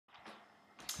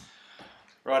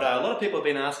Right, a lot of people have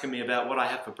been asking me about what I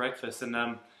have for breakfast, and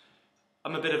I'm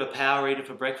a bit of a power eater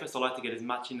for breakfast. I like to get as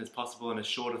much in as possible in as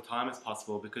short a time as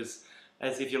possible because,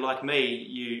 as if you're like me,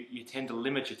 you tend to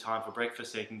limit your time for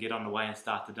breakfast so you can get on the way and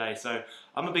start the day. So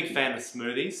I'm a big fan of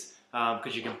smoothies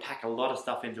because you can pack a lot of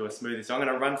stuff into a smoothie. So I'm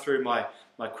going to run through my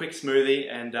quick smoothie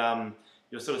and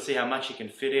you'll sort of see how much you can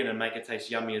fit in and make it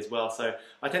taste yummy as well. So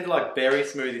I tend to like berry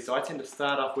smoothies, so I tend to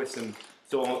start off with some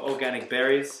organic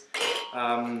berries.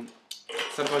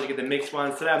 Sometimes you get the mixed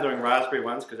ones. Today I'm doing raspberry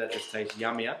ones because that just tastes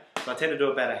yummier. So I tend to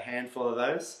do about a handful of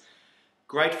those.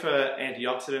 Great for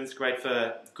antioxidants, great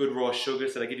for good raw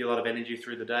sugars, so they give you a lot of energy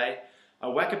through the day. I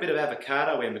whack a bit of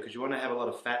avocado in because you want to have a lot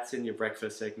of fats in your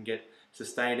breakfast so you can get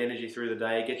sustained energy through the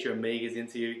day, get your omegas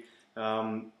into you.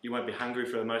 You won't be hungry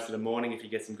for most of the morning if you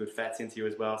get some good fats into you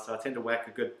as well. So I tend to whack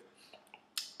a good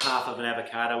half of an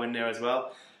avocado in there as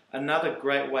well. Another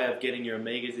great way of getting your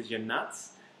omegas is your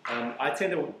nuts. I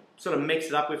tend to sort of mix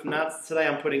it up with nuts. Today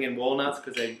I'm putting in walnuts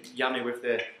because they're yummy with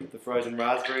the frozen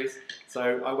raspberries.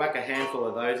 So I whack a handful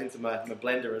of those into my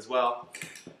blender as well.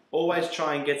 Always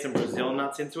try and get some Brazil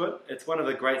nuts into it. It's one of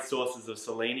the great sources of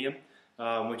selenium,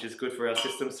 which is good for our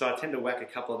system. So I tend to whack a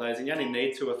couple of those, and you only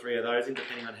need 2 or 3 of those in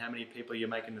depending on how many people you're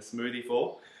making the smoothie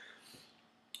for.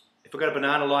 If I've got a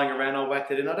banana lying around, I'll whack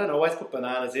it in. I don't always put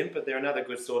bananas in, but they're another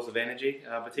good source of energy,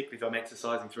 particularly if I'm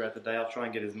exercising throughout the day. I'll try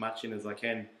and get as much in as I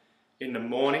can in the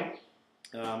morning.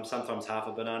 Sometimes half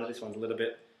a banana. This one's a little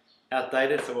bit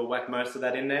outdated, so we'll whack most of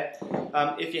that in there.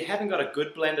 If you haven't got a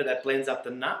good blender that blends up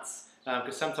the nuts,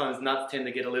 because sometimes nuts tend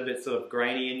to get a little bit sort of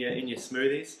grainy in your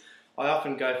smoothies, I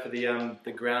often go for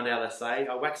the ground LSA.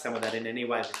 I whack some of that in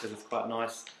anyway because it's quite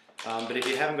nice. But if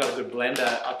you haven't got a good blender,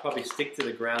 I'd probably stick to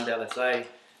the ground LSA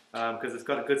because it's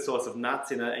got a good source of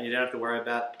nuts in it, and you don't have to worry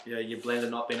about your blender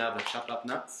not being able to chop up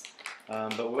nuts.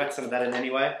 But we'll whack some of that in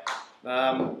anyway.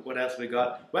 What else have we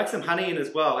got? Whack some honey in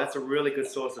as well. That's a really good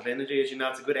source of energy. As you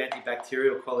know, it's a good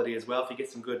antibacterial quality as well if you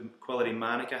get some good quality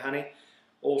Manuka honey.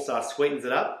 Also sweetens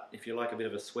it up if you like a bit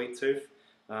of a sweet tooth.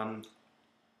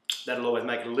 That'll always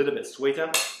make it a little bit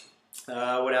sweeter.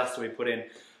 What else do we put in?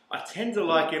 I tend to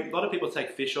like it. A lot of people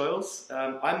take fish oils.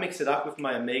 I mix it up with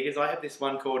my omegas. I have this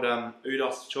one called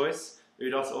Udos Choice,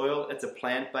 Udos oil. It's a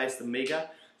plant-based omega.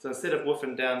 So instead of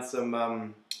woofing down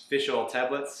some fish oil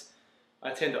tablets, I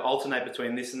tend to alternate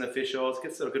between this and the fish oils.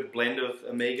 Get sort of a good blend of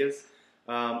omegas.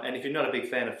 And if you're not a big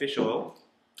fan of fish oil,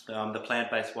 the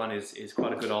plant-based one is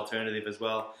quite a good alternative as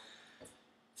well.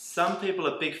 Some people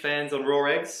are big fans on raw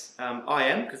eggs. I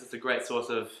am, because it's a great source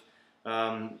of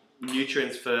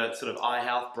nutrients for sort of eye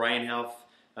health, brain health,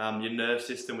 your nerve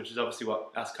system, which is obviously what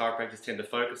us chiropractors tend to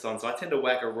focus on. So I tend to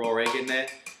whack a raw egg in there.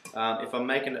 If I'm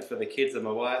making it for the kids and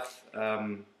my wife,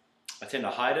 I tend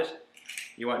to hide it.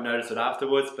 You won't notice it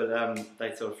afterwards, but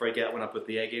they sort of freak out when I put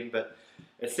the egg in. But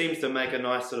it seems to make a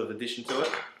nice sort of addition to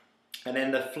it. And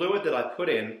then the fluid that I put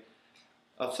in,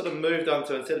 I've sort of moved on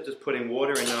to, instead of just putting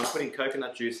water in, I'm putting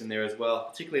coconut juice in there as well,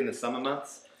 particularly in the summer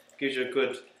months. Gives you a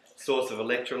good source of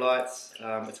electrolytes.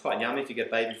 It's quite yummy if you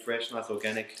get baby fresh, nice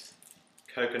organic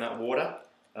coconut water.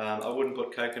 I wouldn't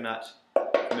put coconut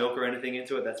milk or anything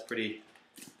into it. That's pretty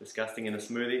disgusting in a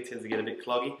smoothie. It tends to get a bit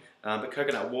cloggy. But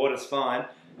coconut water's fine.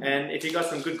 And if you've got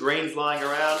some good greens lying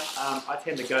around, I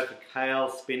tend to go for kale,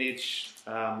 spinach,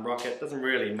 rocket. Doesn't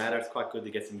really matter. It's quite good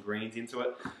to get some greens into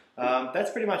it.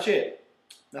 That's pretty much it.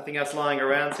 Nothing else lying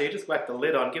around, so you just whack the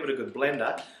lid on, give it a good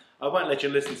blender. I won't let you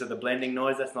listen to the blending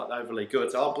noise, that's not overly good.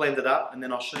 So I'll blend it up and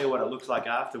then I'll show you what it looks like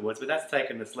afterwards. But that's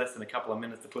taken us less than a couple of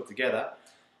minutes to put together.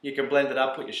 You can blend it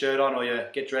up, put your shirt on, or you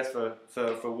get dressed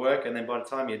for work, and then by the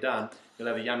time you're done, you'll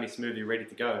have a yummy smoothie ready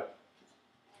to go.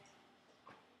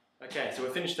 Okay, so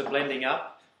we've finished the blending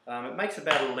up. It makes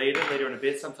about a litre and a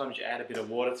bit. Sometimes you add a bit of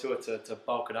water to it to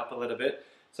bulk it up a little bit.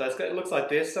 So it looks like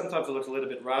this. Sometimes it looks a little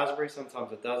bit raspberry,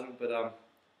 sometimes it doesn't, but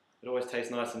it always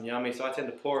tastes nice and yummy. So I tend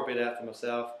to pour a bit out for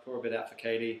myself, pour a bit out for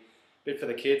Katie, a bit for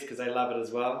the kids because they love it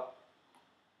as well.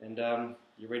 And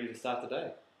you're ready to start the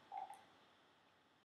day.